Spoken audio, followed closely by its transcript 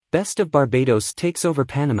Best of Barbados takes over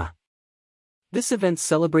Panama. This event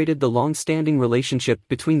celebrated the long-standing relationship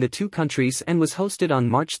between the two countries and was hosted on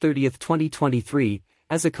March 30, 2023,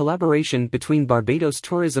 as a collaboration between Barbados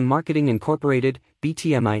Tourism Marketing Incorporated,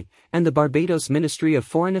 BTMI, and the Barbados Ministry of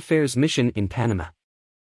Foreign Affairs mission in Panama.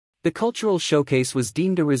 The cultural showcase was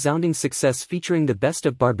deemed a resounding success, featuring the best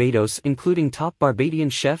of Barbados, including top Barbadian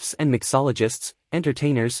chefs and mixologists,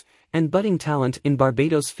 entertainers, and budding talent in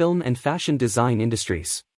Barbados film and fashion design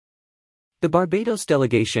industries. The Barbados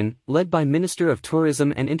delegation, led by Minister of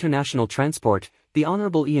Tourism and International Transport, the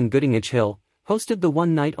Honourable Ian Gooding-Hill, hosted the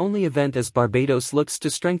one-night-only event as Barbados looks to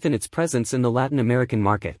strengthen its presence in the Latin American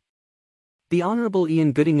market. The Honourable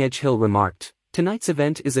Ian Gooding-Hill remarked, "Tonight's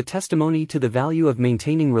event is a testimony to the value of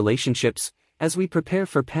maintaining relationships, as we prepare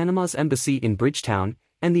for Panama's embassy in Bridgetown,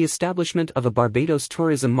 and the establishment of a Barbados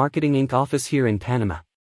Tourism Marketing Inc. office here in Panama.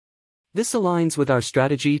 This aligns with our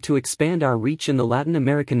strategy to expand our reach in the Latin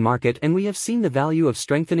American market, and we have seen the value of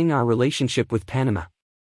strengthening our relationship with Panama."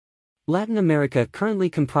 Latin America currently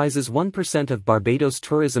comprises 1% of Barbados'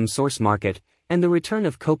 tourism source market, and the return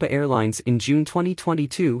of Copa Airlines in June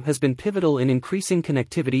 2022 has been pivotal in increasing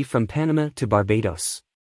connectivity from Panama to Barbados.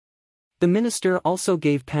 The minister also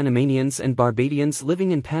gave Panamanians and Barbadians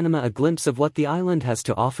living in Panama a glimpse of what the island has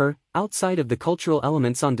to offer, outside of the cultural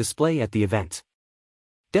elements on display at the event.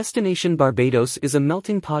 Destination Barbados is a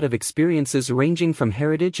melting pot of experiences ranging from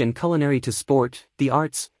heritage and culinary to sport, the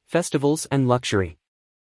arts, festivals, and luxury.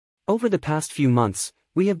 Over the past few months,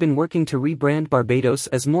 we have been working to rebrand Barbados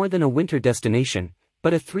as more than a winter destination,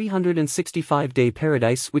 but a 365-day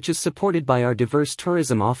paradise which is supported by our diverse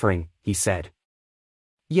tourism offering, he said.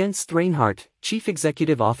 Jens Reinhardt, Chief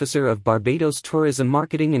Executive Officer of Barbados Tourism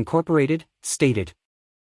Marketing Incorporated, stated,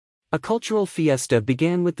 "A cultural fiesta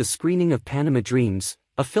began with the screening of Panama Dreams,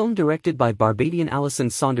 a film directed by Barbadian Alison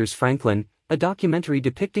Saunders Franklin, a documentary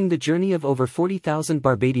depicting the journey of over 40,000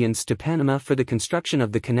 Barbadians to Panama for the construction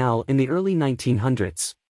of the canal in the early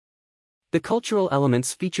 1900s. The cultural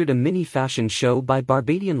elements featured a mini fashion show by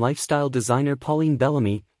Barbadian lifestyle designer Pauline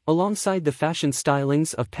Bellamy, alongside the fashion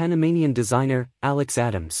stylings of Panamanian designer Alex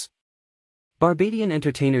Adams. Barbadian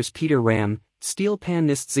entertainers Peter Ram, steel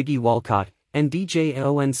panist Ziggy Walcott, and DJ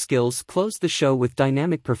Owen Skills closed the show with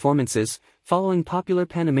dynamic performances, following popular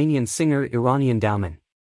Panamanian singer Iranian Dowman.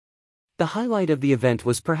 The highlight of the event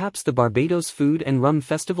was perhaps the Barbados Food and Rum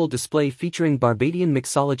Festival display featuring Barbadian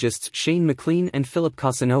mixologists Shane McLean and Philip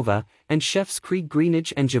Casanova, and chefs Craig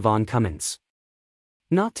Greenidge and Javon Cummins.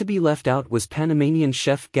 Not to be left out was Panamanian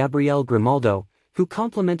chef Gabriel Grimaldo, who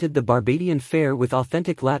complemented the Barbadian fare with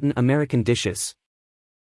authentic Latin American dishes.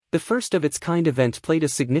 The first-of-its-kind event played a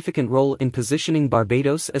significant role in positioning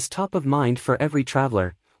Barbados as top of mind for every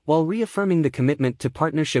traveler, while reaffirming the commitment to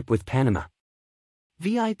partnership with Panama.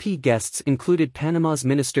 VIP guests included Panama's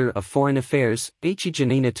Minister of Foreign Affairs,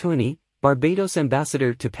 Janina Tuani, Barbados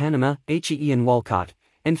Ambassador to Panama, Ian Walcott,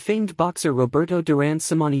 and famed boxer Roberto Duran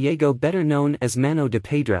Samaniego, better known as Mano de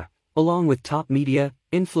Pedra, along with top media,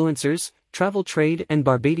 influencers, travel trade and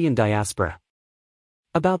Barbadian diaspora.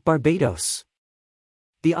 About Barbados.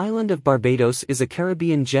 The island of Barbados is a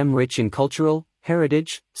Caribbean gem rich in cultural,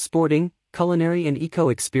 heritage, sporting, culinary and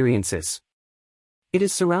eco-experiences. It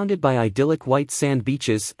is surrounded by idyllic white sand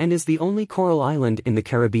beaches and is the only coral island in the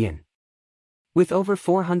Caribbean. With over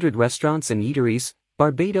 400 restaurants and eateries,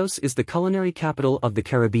 Barbados is the culinary capital of the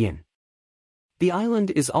Caribbean. The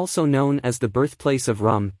island is also known as the birthplace of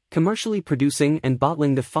rum, commercially producing and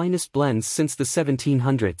bottling the finest blends since the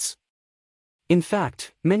 1700s. In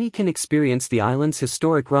fact, many can experience the island's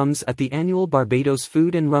historic rums at the annual Barbados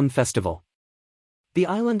Food and Rum Festival. The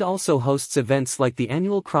island also hosts events like the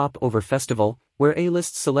annual Crop Over Festival, where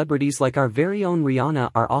A-list celebrities like our very own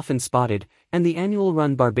Rihanna are often spotted, and the annual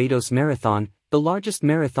Run Barbados Marathon, the largest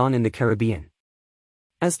marathon in the Caribbean.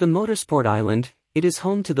 As the motorsport island, it is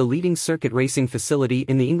home to the leading circuit racing facility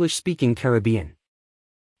in the English-speaking Caribbean.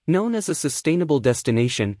 Known as a sustainable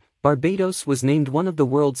destination, Barbados was named one of the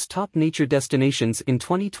world's top nature destinations in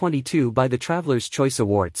 2022 by the Traveller's Choice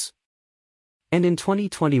Awards. And in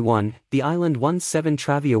 2021, the island won 7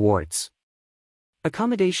 Travie Awards.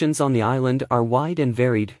 Accommodations on the island are wide and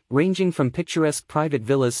varied, ranging from picturesque private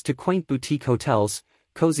villas to quaint boutique hotels,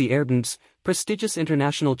 cozy Airbnbs, prestigious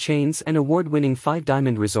international chains and award-winning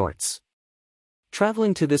Five-Diamond resorts.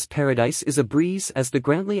 Traveling to this paradise is a breeze, as the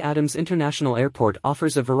Grantley Adams International Airport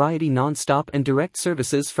offers a variety non-stop and direct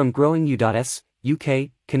services from growing US, UK,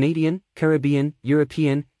 Canadian, Caribbean,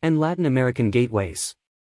 European, and Latin American gateways.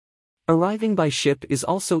 Arriving by ship is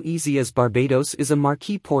also easy, as Barbados is a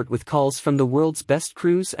marquee port with calls from the world's best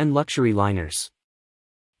cruise and luxury liners.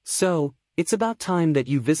 So, It's about time that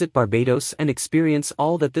you visit Barbados and experience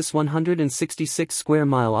all that this 166 square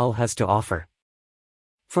mile isle has to offer.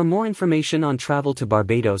 For more information on travel to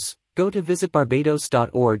Barbados, go to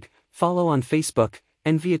visitbarbados.org, follow on Facebook,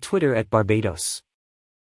 and via Twitter at Barbados.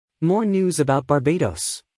 More news about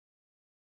Barbados.